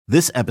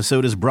This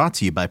episode is brought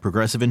to you by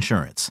Progressive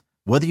Insurance.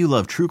 Whether you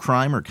love true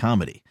crime or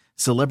comedy,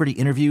 celebrity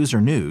interviews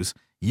or news,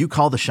 you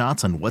call the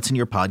shots on what's in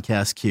your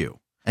podcast queue.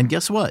 And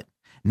guess what?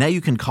 Now you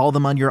can call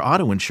them on your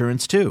auto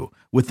insurance too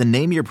with the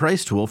Name Your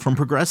Price tool from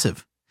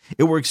Progressive.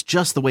 It works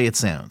just the way it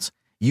sounds.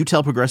 You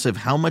tell Progressive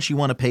how much you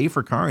want to pay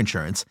for car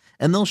insurance,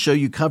 and they'll show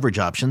you coverage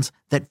options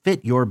that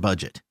fit your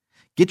budget.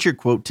 Get your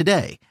quote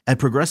today at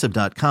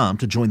Progressive.com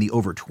to join the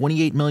over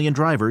 28 million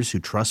drivers who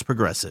trust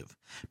Progressive.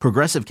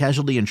 Progressive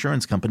Casualty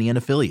Insurance Company and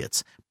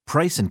Affiliates.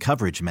 Price and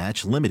coverage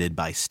match limited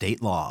by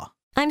state law.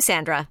 I'm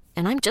Sandra,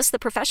 and I'm just the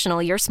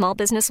professional your small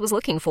business was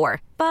looking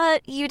for.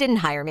 But you didn't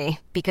hire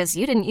me because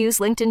you didn't use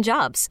LinkedIn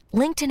Jobs.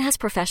 LinkedIn has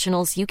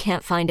professionals you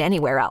can't find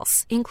anywhere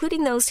else,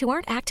 including those who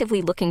aren't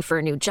actively looking for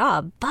a new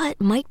job, but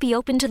might be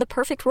open to the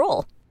perfect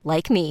role,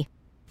 like me.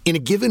 In a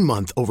given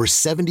month, over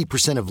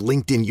 70% of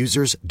LinkedIn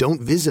users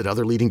don't visit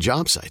other leading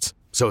job sites.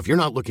 So if you're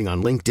not looking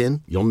on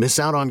LinkedIn, you'll miss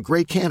out on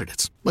great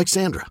candidates like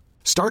Sandra.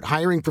 Start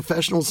hiring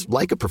professionals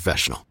like a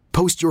professional.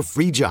 Post your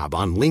free job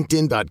on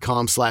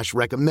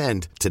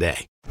linkedin.com/recommend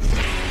today.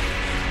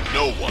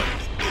 No one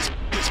is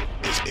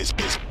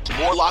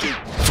more locked in.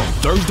 From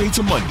Thursday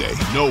to Monday,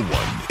 no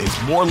one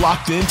is more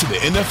locked into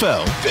the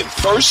NFL than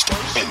First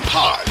and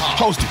Pod.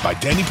 Hosted by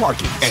Danny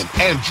Parkins and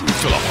Andrew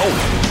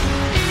Filippone.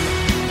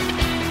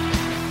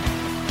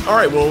 All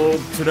right, well,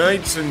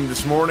 tonight's and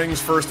this morning's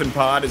First and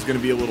Pod is going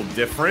to be a little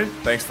different.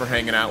 Thanks for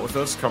hanging out with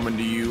us. Coming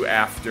to you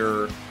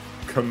after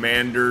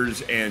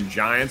Commanders and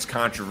Giants,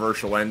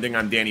 controversial ending.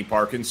 I'm Danny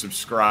Parkins.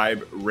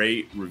 Subscribe,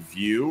 rate,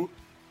 review.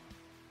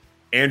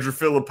 Andrew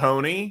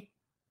Filippone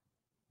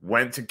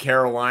went to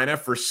Carolina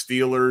for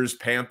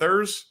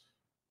Steelers-Panthers,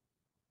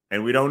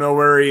 and we don't know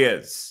where he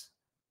is.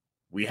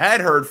 We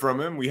had heard from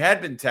him. We had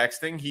been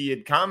texting. He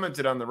had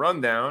commented on the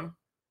rundown.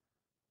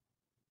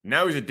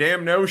 Now he's a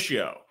damn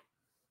no-show.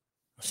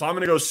 So I'm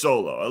going to go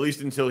solo, at least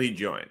until he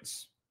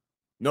joins.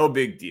 No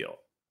big deal.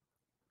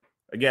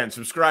 Again,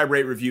 subscribe,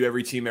 rate, review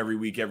every team, every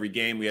week, every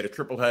game. We had a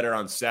triple header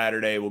on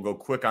Saturday. We'll go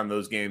quick on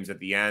those games at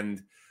the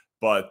end.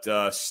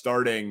 But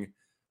starting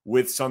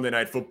with Sunday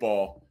Night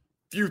Football,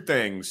 few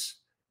things.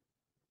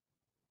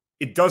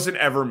 It doesn't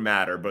ever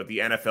matter, but the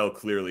NFL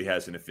clearly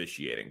has an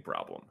officiating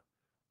problem.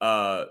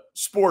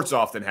 Sports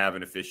often have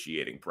an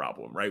officiating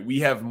problem, right? We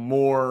have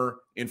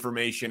more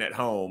information at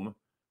home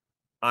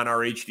on our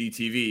HD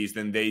TVs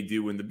than they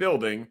do in the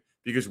building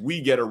because we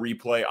get a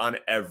replay on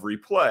every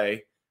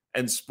play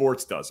and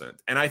sports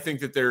doesn't. And I think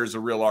that there's a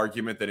real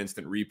argument that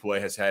instant replay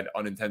has had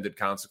unintended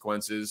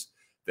consequences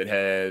that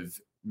have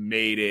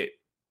made it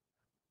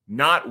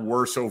not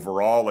worse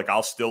overall. Like,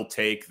 I'll still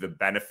take the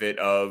benefit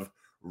of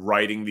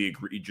righting the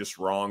egregious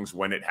wrongs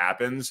when it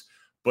happens,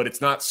 but it's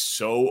not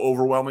so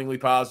overwhelmingly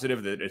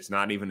positive that it's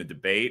not even a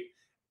debate.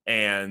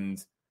 And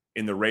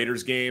in the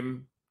Raiders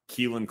game,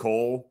 Keelan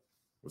Cole,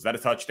 was that a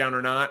touchdown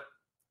or not?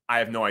 I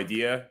have no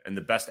idea. And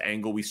the best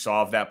angle we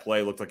saw of that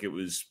play looked like it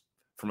was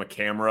from a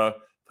camera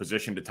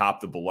positioned atop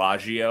the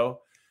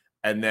Bellagio.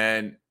 And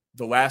then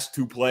the last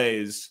two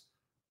plays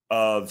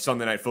of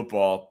Sunday Night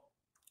Football,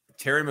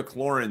 Terry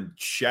McLaurin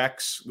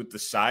checks with the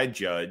side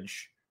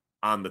judge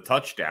on the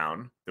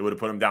touchdown. They would have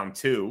put him down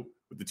 2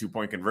 with the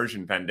 2-point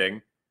conversion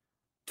pending.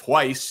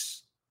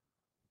 Twice,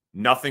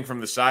 nothing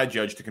from the side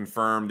judge to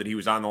confirm that he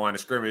was on the line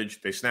of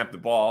scrimmage. They snap the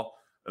ball,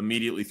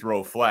 immediately throw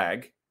a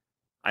flag.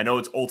 I know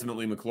it's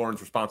ultimately McLaurin's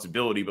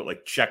responsibility, but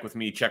like, check with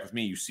me.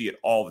 You see it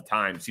all the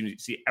time. You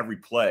see every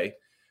play.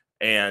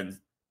 And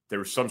there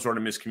was some sort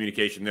of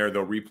miscommunication there,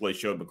 though replay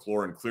showed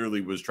McLaurin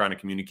clearly was trying to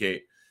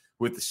communicate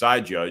with the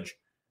side judge.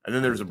 And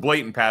then there's a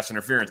blatant pass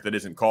interference that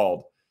isn't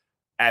called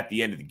at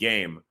the end of the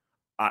game.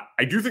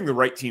 I do think the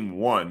right team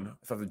won.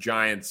 I thought the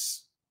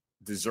Giants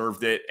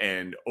deserved it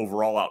and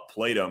overall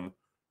outplayed them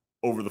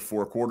over the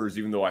 4 quarters,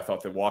 even though I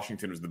thought that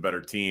Washington was the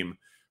better team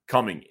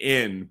coming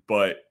in.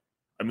 But,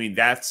 I mean,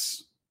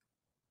 that's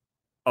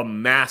a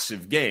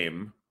massive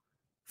game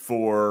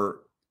for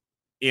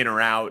in or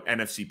out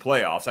NFC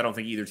playoffs. I don't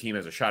think either team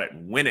has a shot at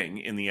winning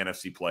in the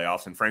NFC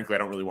playoffs. And frankly, I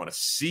don't really want to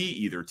see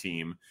either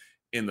team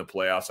in the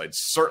playoffs. I'd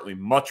certainly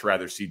much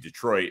rather see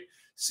Detroit,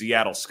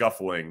 Seattle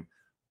scuffling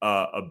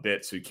a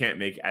bit. So you can't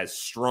make as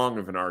strong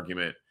of an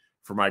argument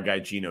for my guy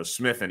Geno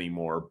Smith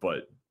anymore.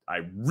 But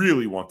I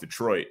really want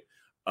Detroit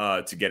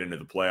to get into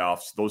the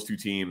playoffs. Those two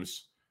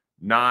teams,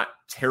 not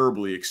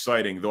terribly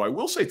exciting, though I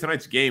will say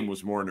tonight's game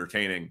was more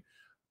entertaining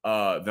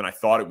than I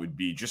thought it would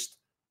be.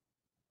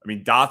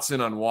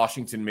 Dotson on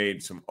Washington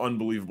made some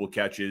unbelievable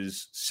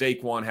catches.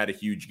 Saquon had a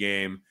huge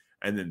game.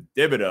 And then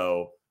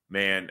Thibodeau,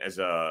 man, as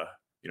a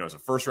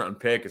first round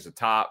pick, as a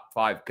top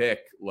 5 pick,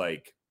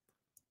 like,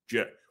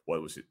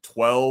 what was it?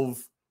 12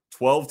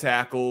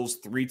 tackles,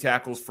 3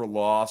 tackles for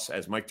loss.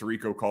 As Mike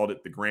Tirico called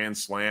it, the grand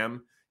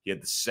slam. He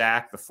had the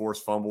sack, the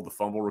forced fumble, the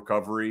fumble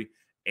recovery,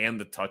 and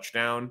the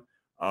touchdown,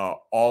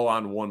 all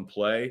on one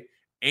play.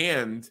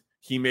 And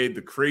he made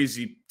the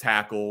crazy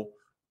tackle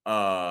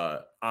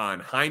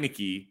on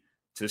Heineke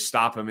to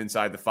stop him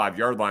inside the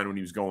 5-yard line when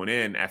he was going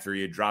in after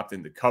he had dropped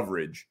into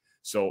coverage.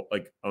 So,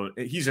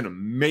 he's an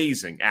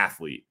amazing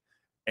athlete.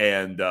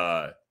 And,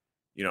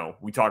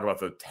 we talk about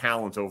the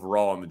talent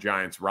overall on the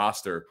Giants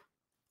roster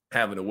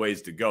having a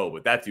ways to go,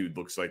 but that dude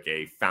looks like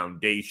a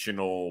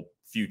foundational,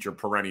 future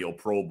perennial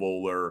Pro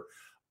Bowler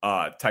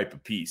type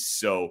of piece.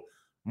 So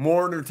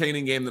more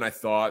entertaining game than I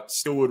thought.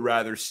 Still would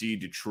rather see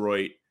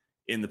Detroit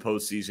in the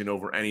postseason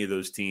over any of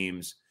those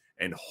teams.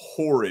 And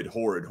horrid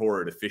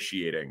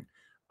officiating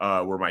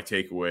were my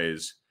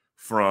takeaways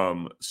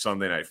from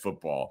Sunday Night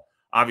Football.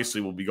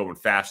 Obviously, we'll be going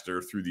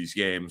faster through these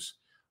games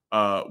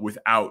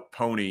without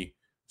Pony.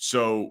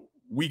 So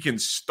we can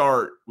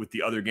start with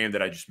the other game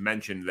that I just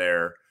mentioned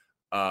there,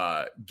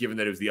 given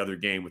that it was the other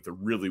game with the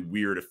really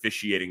weird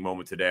officiating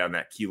moment today on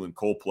that Keelan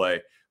Cole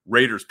play.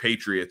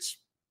 Raiders-Patriots.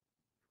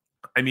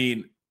 I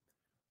mean,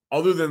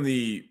 other than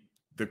the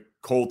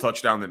Cole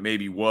touchdown that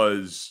maybe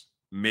was,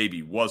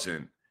 maybe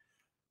wasn't,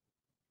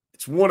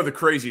 it's one of the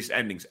craziest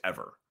endings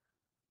ever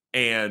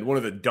and one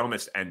of the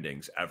dumbest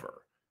endings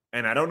ever.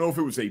 And I don't know if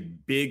it was a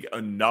big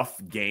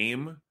enough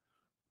game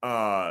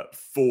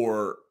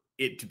for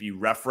it to be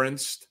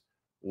referenced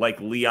like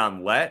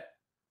Leon Lett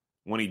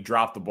when he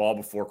dropped the ball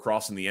before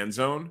crossing the end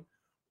zone.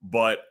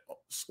 But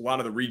a lot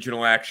of the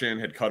regional action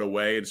had cut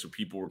away, and so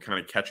people were kind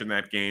of catching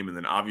that game. And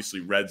then obviously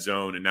red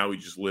zone, and now we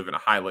just live in a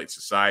highlight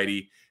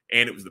society.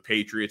 And it was the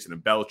Patriots and a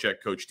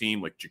Belichick coach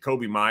team. Like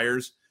Jacoby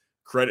Myers,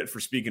 credit for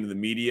speaking to the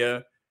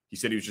media. He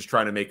said he was just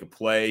trying to make a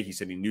play. He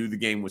said he knew the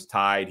game was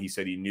tied. He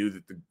said he knew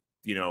that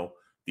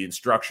the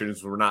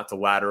instructions were not to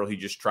lateral. He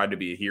just tried to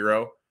be a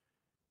hero.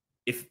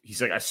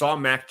 He's like, I saw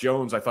Mac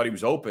Jones. I thought he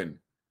was open.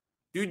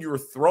 Dude, you were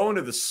throwing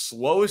to the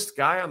slowest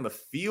guy on the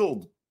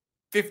field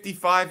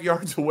 55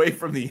 yards away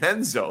from the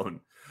end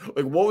zone.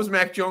 Like, what was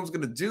Mac Jones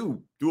going to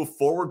do? Do a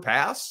forward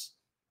pass?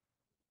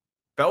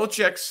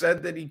 Belichick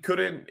said that he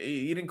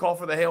didn't call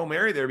for the Hail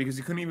Mary there because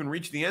he couldn't even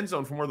reach the end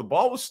zone from where the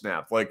ball was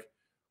snapped. Like,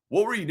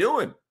 what were you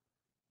doing?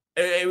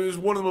 It was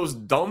one of the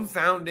most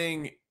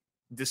dumbfounding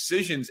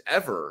decisions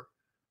ever,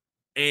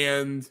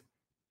 and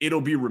it'll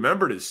be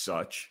remembered as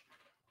such.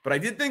 But I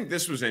did think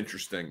this was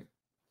interesting.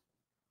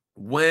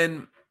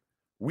 When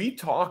we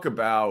talk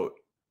about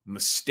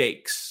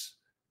mistakes,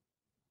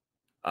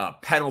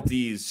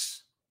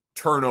 penalties,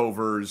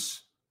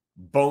 turnovers,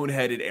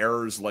 boneheaded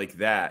errors like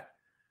that,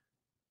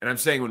 and I'm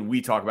saying when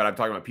we talk about it, I'm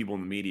talking about people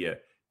in the media,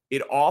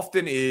 it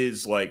often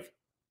is like,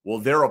 well,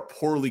 they're a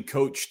poorly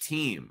coached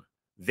team.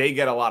 They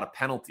get a lot of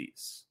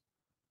penalties.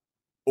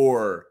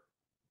 Or,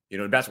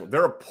 in basketball,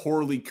 they're a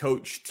poorly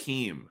coached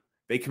team.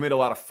 They commit a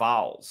lot of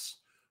fouls.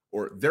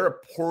 Or they're a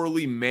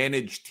poorly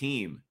managed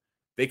team.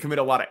 They commit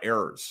a lot of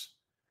errors.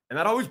 And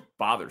that always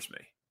bothers me.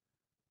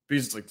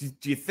 Because it's like,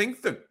 do you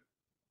think the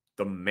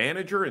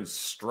manager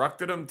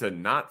instructed them to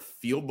not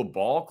field the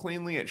ball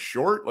cleanly at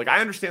short? Like, I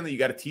understand that you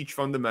got to teach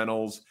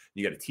fundamentals.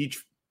 You got to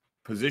teach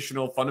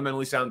positional,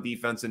 fundamentally sound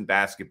defense in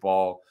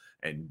basketball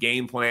and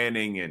game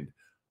planning and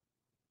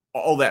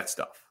all that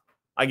stuff.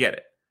 I get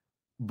it.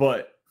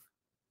 But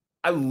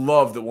I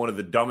love that one of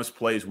the dumbest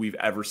plays we've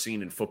ever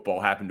seen in football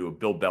happened to a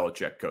Bill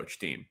Belichick coach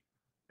team.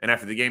 And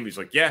after the game, he's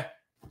like, yeah,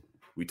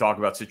 we talk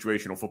about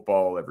situational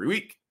football every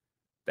week.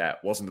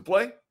 That wasn't the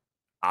play.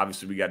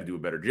 Obviously, we got to do a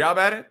better job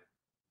at it.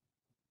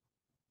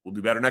 We'll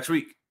do better next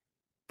week.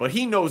 But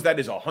he knows that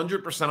is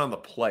 100% on the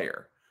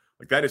player.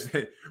 Like, that is,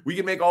 we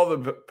can make all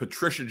the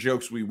Patricia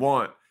jokes we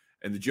want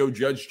and the Joe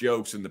Judge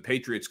jokes and the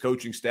Patriots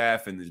coaching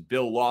staff and this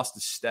Bill lost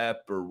a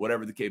step or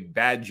whatever the case,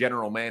 bad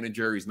general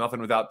manager. He's nothing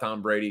without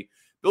Tom Brady.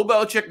 Bill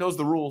Belichick knows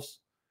the rules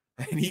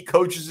and he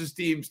coaches his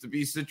teams to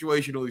be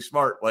situationally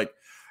smart.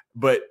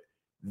 But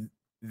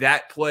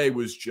that play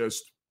was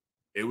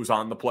it was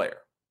on the player.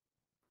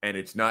 And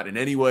it's not in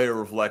any way a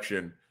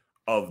reflection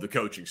of the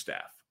coaching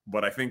staff.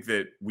 But I think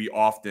that we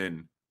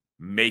often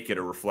make it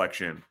a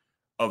reflection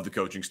of the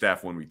coaching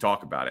staff when we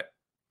talk about it.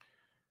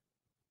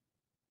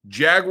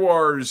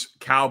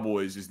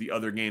 Jaguars-Cowboys is the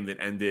other game that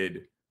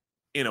ended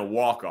in a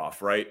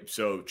walk-off, right?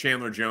 So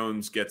Chandler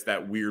Jones gets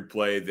that weird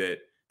play that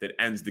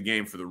ends the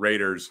game for the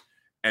Raiders.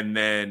 And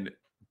then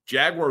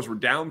Jaguars were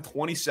down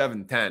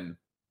 27-10,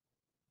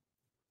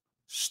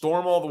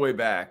 storm all the way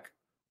back,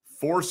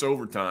 force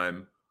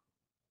overtime,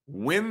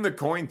 win the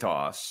coin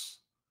toss,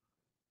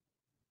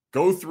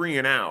 go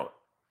 3-and-out,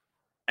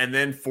 and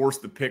then force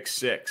the pick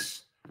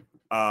six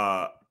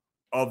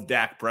of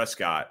Dak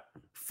Prescott,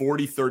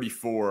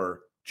 40-34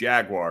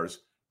 Jaguars.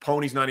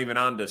 Pony's not even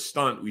on to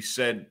stunt. We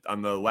said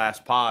on the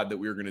last pod that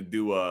we were going to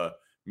do a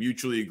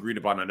mutually agreed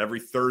upon on every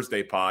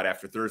Thursday pod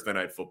after Thursday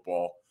Night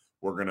Football.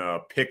 We're going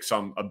to pick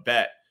a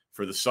bet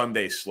for the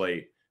Sunday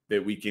slate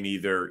that we can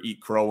either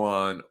eat crow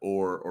on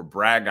or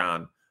brag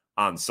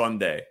on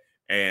Sunday.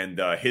 And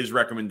his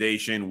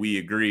recommendation, we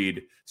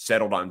agreed,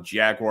 settled on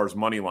Jaguars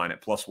money line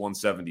at plus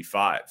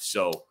 175.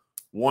 So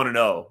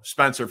 1-0.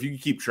 Spencer, if you can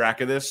keep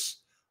track of this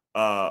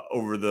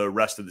over the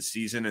rest of the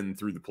season and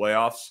through the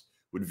playoffs,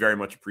 would very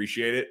much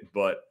appreciate it.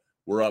 But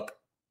we're up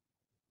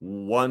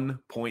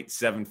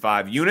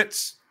 1.75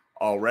 units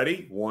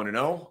already,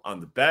 1-0 on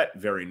the bet.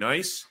 Very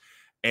nice.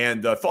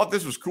 And thought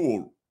this was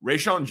cool.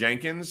 Rayshon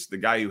Jenkins, the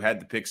guy who had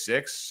the pick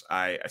six,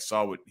 I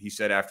saw what he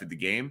said after the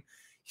game.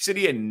 He said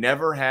he had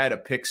never had a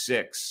pick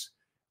six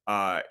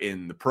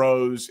in the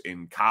pros,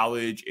 in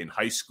college, in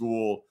high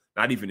school,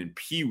 not even in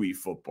Pee Wee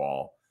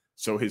football.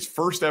 So his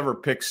first ever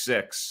pick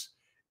six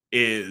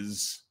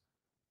is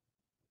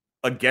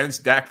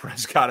against Dak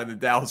Prescott and the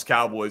Dallas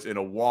Cowboys in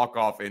a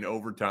walk-off in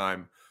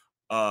overtime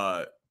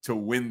to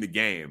win the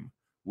game,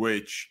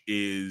 which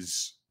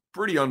is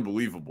pretty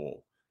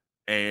unbelievable.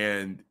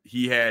 And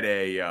he had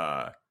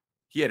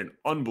an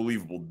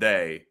unbelievable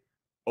day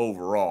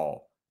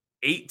overall.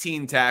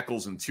 18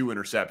 tackles and 2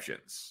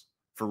 interceptions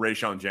for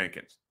Rayshawn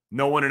Jenkins.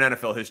 No one in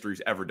NFL history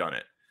has ever done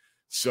it.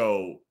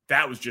 So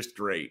that was just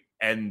great.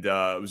 And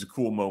it was a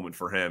cool moment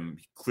for him.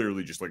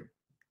 Clearly just like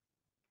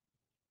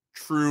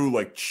true,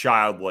 like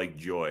childlike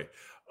joy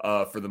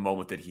for the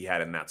moment that he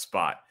had in that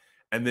spot.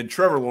 And then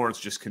Trevor Lawrence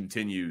just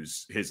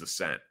continues his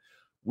ascent.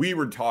 We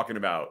were talking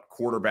about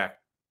quarterback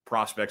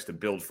prospects to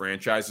build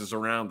franchises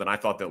around, and I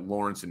thought that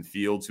Lawrence and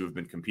Fields, who have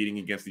been competing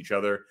against each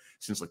other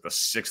since like the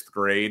 6th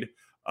grade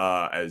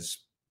as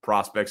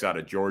prospects out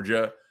of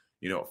Georgia,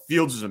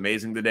 Fields is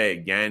amazing today,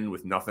 again,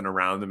 with nothing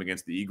around him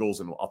against the Eagles,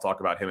 and I'll talk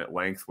about him at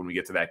length when we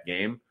get to that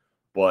game.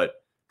 But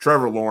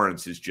Trevor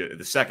Lawrence is just,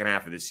 the second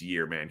half of this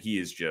year, man,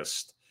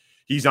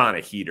 he's on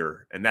a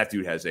heater, and that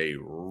dude has a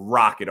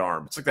rocket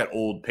arm. It's like that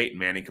old Peyton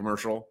Manning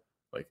commercial,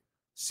 like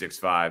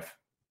 6'5",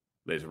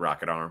 lays a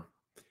rocket arm.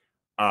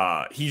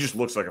 He just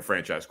looks like a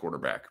franchise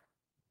quarterback.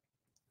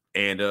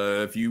 And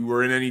if you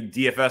were in any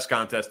DFS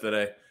contest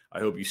today, I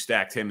hope you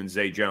stacked him and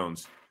Zay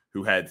Jones,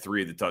 who had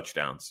 3 of the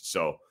touchdowns.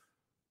 So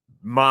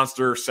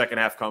monster second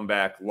half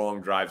comeback,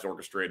 long drives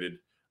orchestrated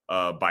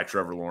by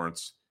Trevor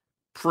Lawrence.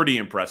 Pretty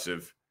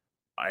impressive.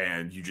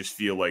 And you just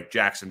feel like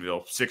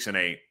Jacksonville,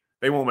 6-8.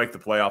 They won't make the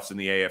playoffs in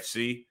the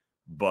AFC,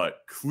 but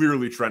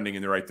clearly trending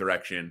in the right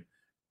direction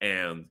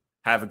and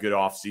have a good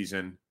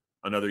offseason,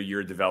 another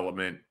year of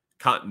development,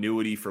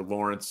 continuity for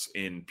Lawrence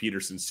in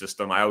Peterson's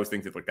system. I always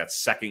think that like that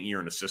second year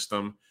in a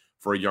system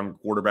for a young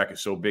quarterback is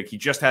so big. He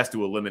just has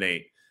to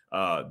eliminate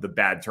the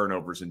bad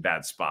turnovers and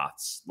bad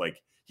spots. Like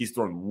he's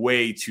thrown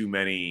way too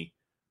many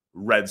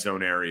red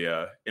zone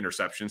area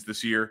interceptions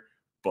this year,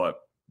 but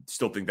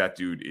still think that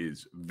dude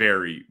is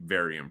very,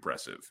 very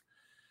impressive.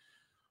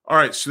 All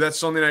right, so that's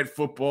Sunday Night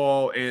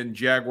Football and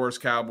Jaguars,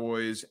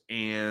 Cowboys,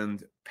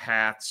 and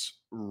Pats,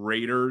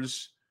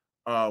 Raiders.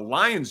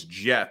 Lions,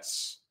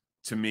 Jets,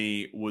 to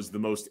me, was the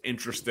most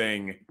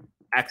interesting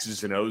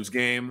X's and O's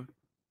game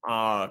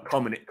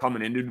coming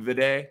into the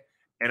day.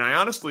 And I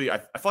honestly, I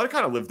thought it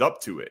kind of lived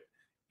up to it.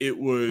 It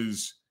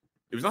was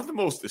not the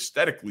most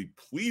aesthetically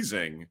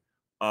pleasing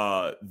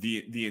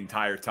the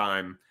entire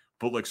time.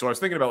 But like, so I was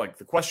thinking about like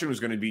the question was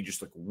going to be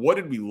just like, what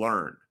did we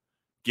learn?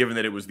 Given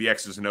that it was the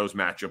X's and O's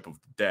matchup of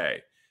the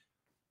day,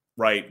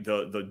 right?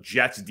 The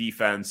Jets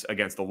defense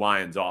against the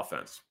Lions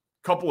offense.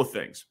 Couple of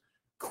things.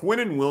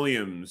 Quinnen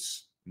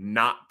Williams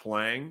not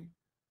playing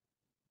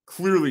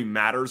clearly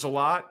matters a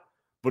lot,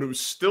 but it was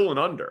still an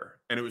under,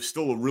 and it was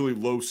still a really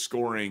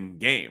low-scoring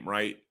game,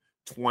 right?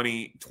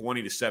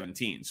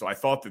 20-17. So I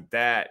thought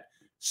that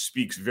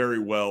speaks very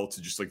well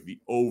to just like the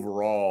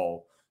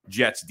overall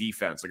Jets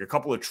defense. Like a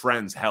couple of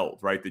trends held,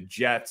 right? The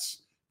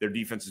Jets, their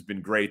defense has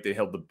been great. They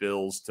held the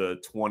Bills to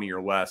 20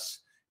 or less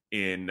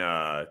in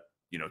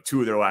 2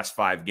 of their last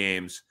 5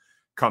 games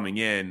coming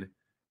in.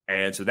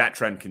 And so that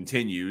trend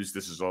continues.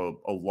 This is a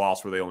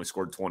loss where they only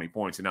scored 20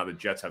 points. And now the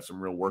Jets have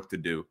some real work to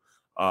do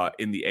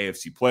in the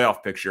AFC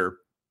playoff picture.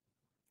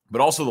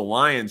 But also the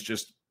Lions,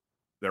 just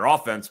their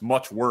offense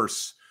much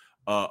worse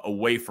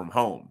away from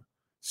home.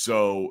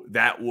 So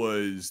that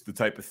was the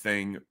type of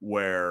thing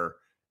where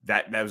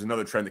that was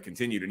another trend that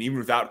continued. And even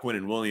without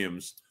Quinnen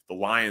Williams, the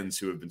Lions,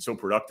 who have been so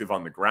productive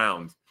on the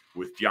ground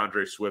with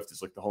DeAndre Swift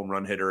as like the home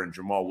run hitter and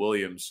Jamal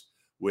Williams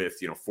with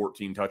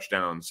 14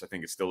 touchdowns, I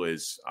think it still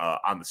is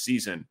on the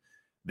season,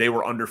 they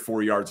were under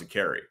 4 yards a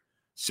carry.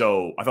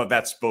 So I thought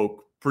that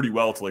spoke pretty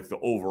well to like the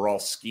overall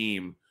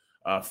scheme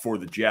for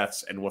the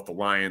Jets and what the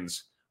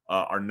Lions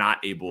are not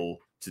able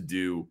to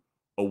do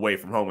away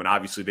from home. And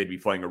obviously they'd be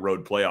playing a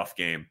road playoff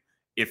game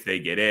if they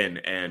get in,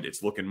 and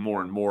it's looking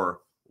more and more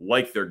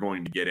like they're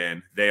going to get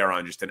in. They are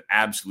on just an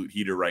absolute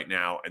heater right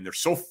now, and they're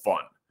so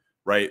fun,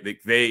 right?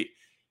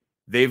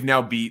 They've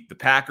now beat the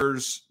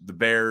Packers, the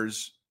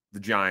Bears, the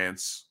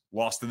Giants,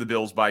 lost to the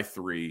Bills by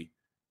 3,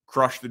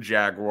 crushed the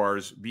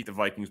Jaguars, beat the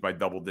Vikings by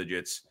double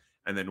digits,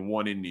 and then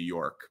won in New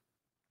York.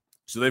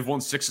 So they've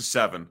won 6 of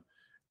 7,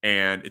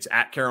 and it's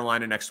at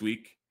Carolina next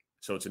week.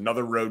 So it's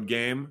another road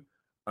game,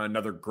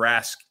 another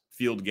grass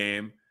field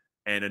game,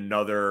 and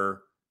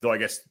another, though I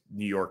guess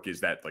New York is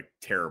that like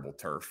terrible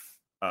turf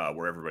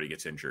where everybody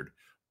gets injured,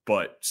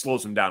 but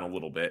slows them down a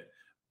little bit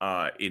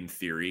in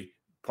theory.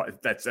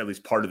 That's at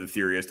least part of the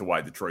theory as to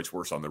why Detroit's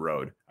worse on the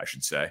road, I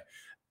should say.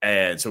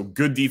 And so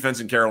good defense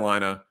in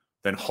Carolina,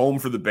 then home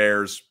for the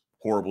Bears,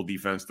 horrible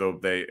defense, though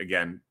they,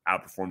 again,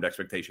 outperformed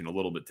expectation a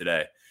little bit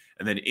today.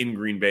 And then in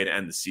Green Bay to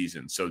end the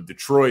season. So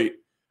Detroit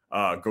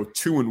go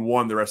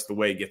 2-1 the rest of the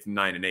way, get to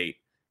 9-8,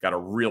 got a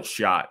real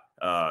shot.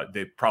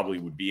 They probably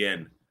would be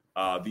in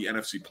the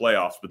NFC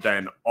playoffs, but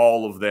then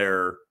all of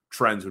their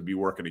trends would be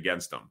working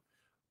against them.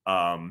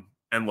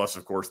 unless,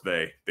 of course,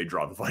 they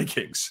draw the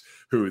Vikings,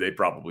 who they'd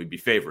probably be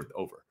favored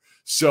over.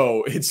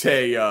 So it's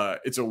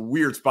a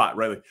weird spot,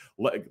 right?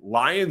 Like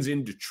Lions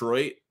in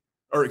Detroit,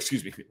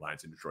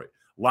 Lions in Detroit.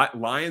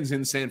 Lions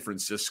in San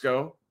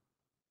Francisco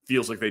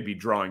feels like they'd be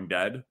drawing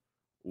dead.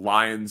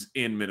 Lions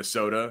in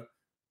Minnesota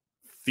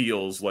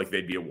feels like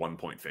they'd be a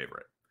 1-point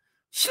favorite.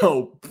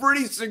 So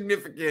pretty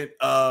significant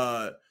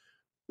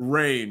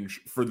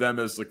range for them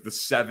as like the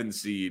 7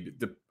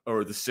 seed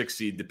or the 6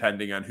 seed,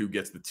 depending on who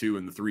gets the 2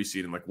 and the 3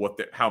 seed, and like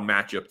how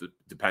matchup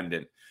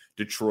dependent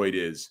Detroit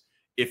is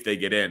if they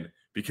get in.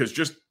 Because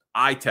just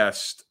eye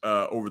test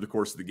over the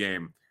course of the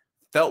game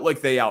felt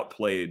like they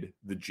outplayed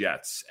the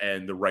Jets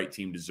and the right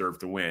team deserved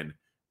to win.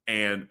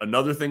 And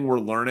another thing we're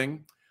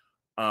learning,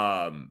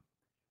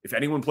 if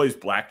anyone plays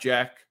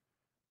blackjack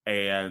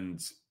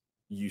and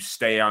you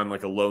stay on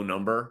like a low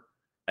number,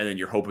 and then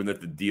you're hoping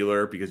that the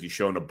dealer, because he's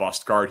showing a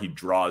bust card, he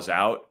draws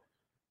out.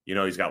 You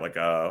know, he's got like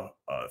a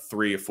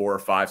 3, a 4, or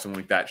 5, something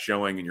like that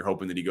showing, and you're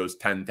hoping that he goes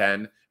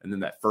 10-10, and then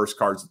that first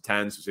card's a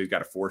 10, so he's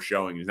got a 4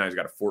 showing, and now he's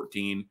got a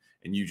 14,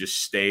 and you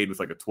just stayed with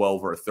like a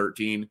 12 or a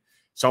 13.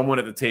 Someone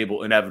at the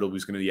table inevitably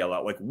is going to yell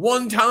out like,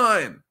 one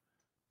time.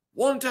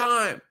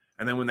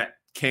 And then when that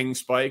king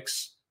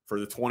spikes for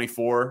the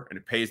 24 and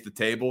it pays the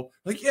table,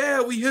 like,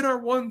 yeah, we hit our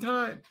one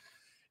time.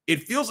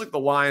 It feels like the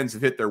Lions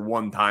have hit their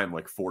one time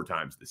like 4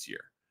 times this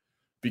year,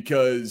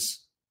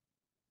 because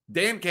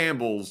Dan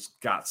Campbell's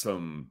got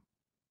some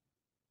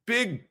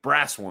big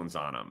brass ones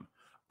on him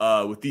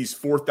with these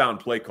 4th down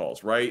play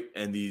calls, right?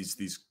 And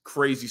these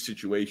crazy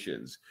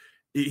situations.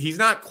 He's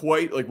not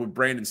quite like what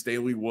Brandon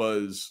Staley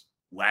was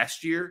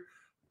last year,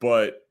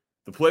 but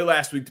the play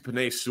last week to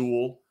Penei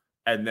Sewell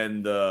and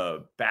then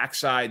the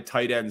backside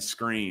tight end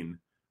screen,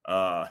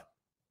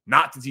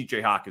 not to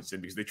TJ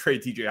Hawkinson, because they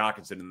trade TJ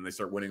Hawkinson and then they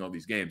start winning all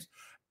these games.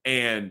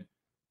 And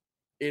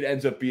it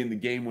ends up being the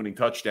game-winning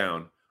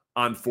touchdown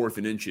on 4th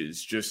and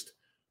inches. Just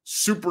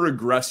super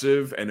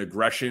aggressive and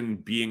aggression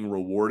being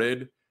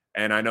rewarded.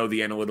 And I know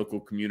the analytical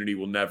community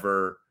will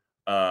never,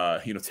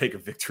 take a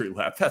victory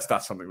lap. That's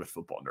not something that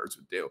football nerds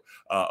would do,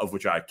 of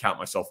which I count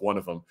myself one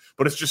of them.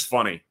 But it's just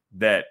funny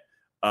that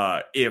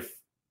if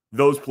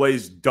those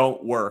plays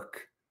don't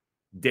work,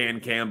 Dan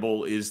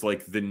Campbell is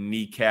like the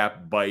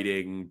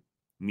kneecap-biting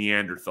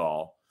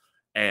Neanderthal.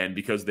 And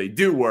because they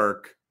do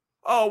work,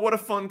 oh, what a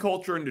fun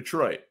culture in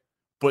Detroit.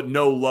 But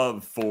no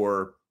love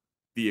for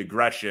the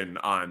aggression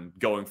on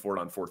going for it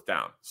on 4th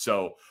down.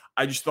 So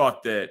I just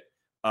thought that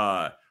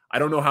I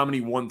don't know how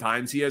many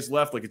 1-times he has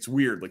left. Like, it's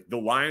weird. Like, the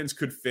Lions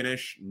could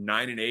finish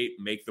 9-8,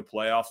 make the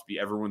playoffs, be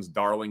everyone's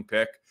darling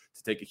pick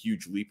to take a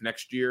huge leap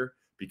next year,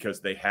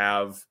 because they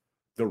have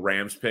the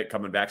Rams pick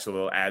coming back. So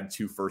they'll add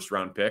 2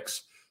 first-round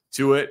picks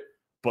to it.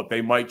 But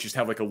they might just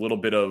have like a little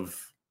bit of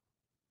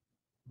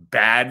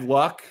bad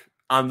luck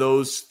on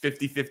those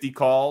 50-50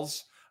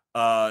 calls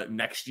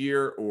next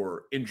year,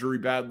 or injury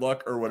bad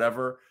luck or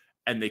whatever,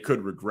 and they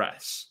could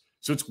regress.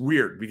 So it's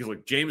weird because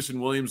like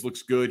Jameson Williams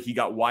looks good. He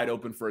got wide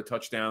open for a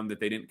touchdown that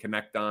they didn't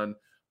connect on.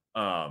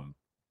 I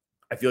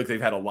feel like they've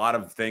had a lot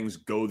of things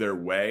go their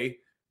way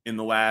in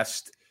the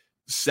last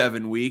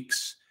 7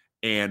 weeks,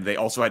 and they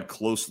also had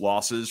close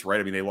losses, right?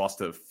 I mean, they lost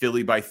to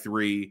Philly by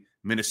 3,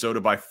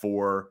 Minnesota by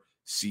 4,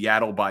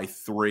 Seattle by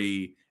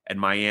 3, and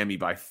Miami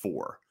by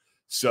 4.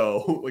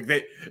 So like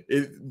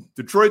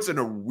Detroit's in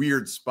a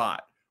weird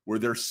spot where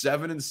they're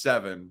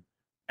 7-7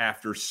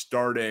 after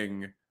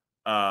starting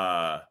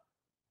 1-6,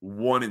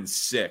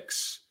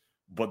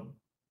 but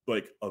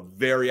like a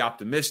very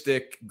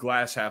optimistic,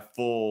 glass half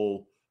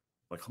full,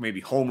 like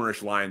maybe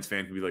homerish Lions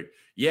fan could be like,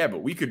 yeah,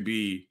 but we could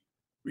be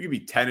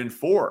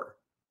 10-4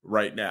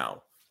 right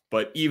now.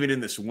 But even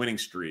in this winning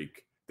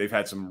streak, they've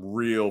had some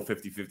real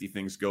 50-50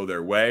 things go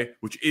their way,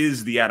 which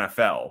is the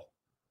NFL.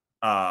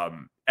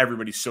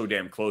 Everybody's so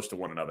damn close to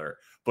one another.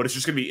 But it's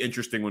just going to be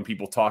interesting when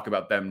people talk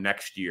about them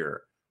next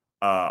year.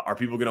 Are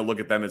people going to look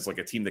at them as like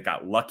a team that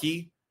got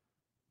lucky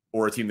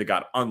or a team that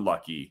got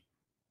unlucky?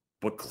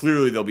 But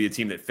clearly they'll be a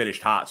team that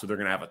finished hot, so they're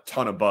going to have a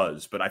ton of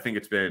buzz. But I think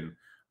it's been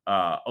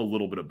a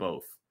little bit of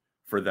both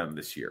for them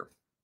this year.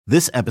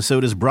 This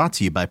episode is brought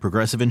to you by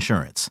Progressive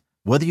Insurance.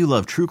 Whether you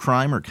love true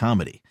crime or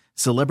comedy,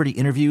 celebrity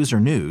interviews or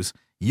news,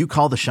 you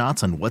call the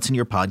shots on what's in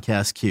your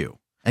podcast queue.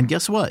 And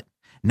guess what?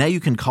 Now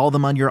you can call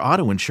them on your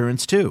auto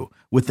insurance too,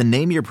 with the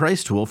Name Your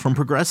Price tool from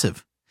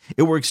Progressive.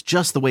 It works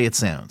just the way it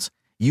sounds.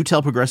 You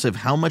tell Progressive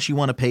how much you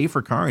want to pay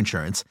for car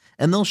insurance,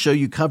 and they'll show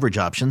you coverage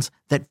options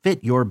that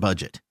fit your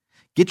budget.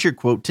 Get your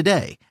quote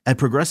today at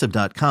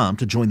Progressive.com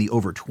to join the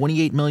over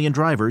 28 million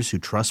drivers who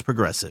trust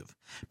Progressive.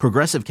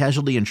 Progressive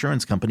Casualty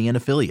Insurance Company and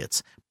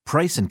Affiliates.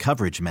 Price and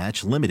coverage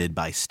match limited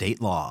by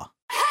state law.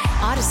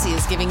 Odyssey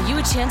is giving you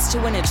a chance to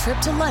win a trip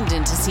to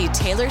London to see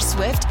Taylor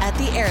Swift at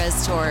the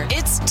Eras Tour.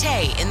 It's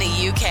Tay in the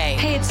UK.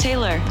 Hey, it's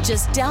Taylor.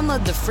 Just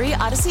download the free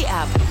Odyssey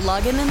app,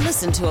 log in and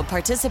listen to a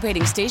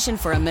participating station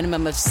for a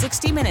minimum of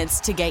 60 minutes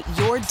to get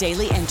your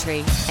daily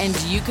entry. And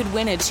you could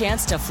win a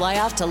chance to fly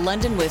off to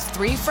London with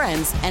 3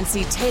 friends and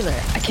see Taylor.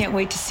 I can't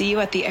wait to see you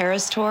at the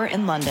Eras Tour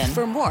in London.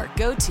 For more,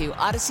 go to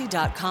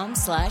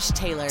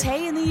odyssey.com/Taylor.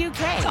 Tay in the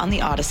UK. It's on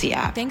the Odyssey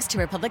app. Thanks to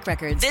Republic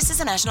Records. This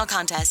is a national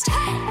contest.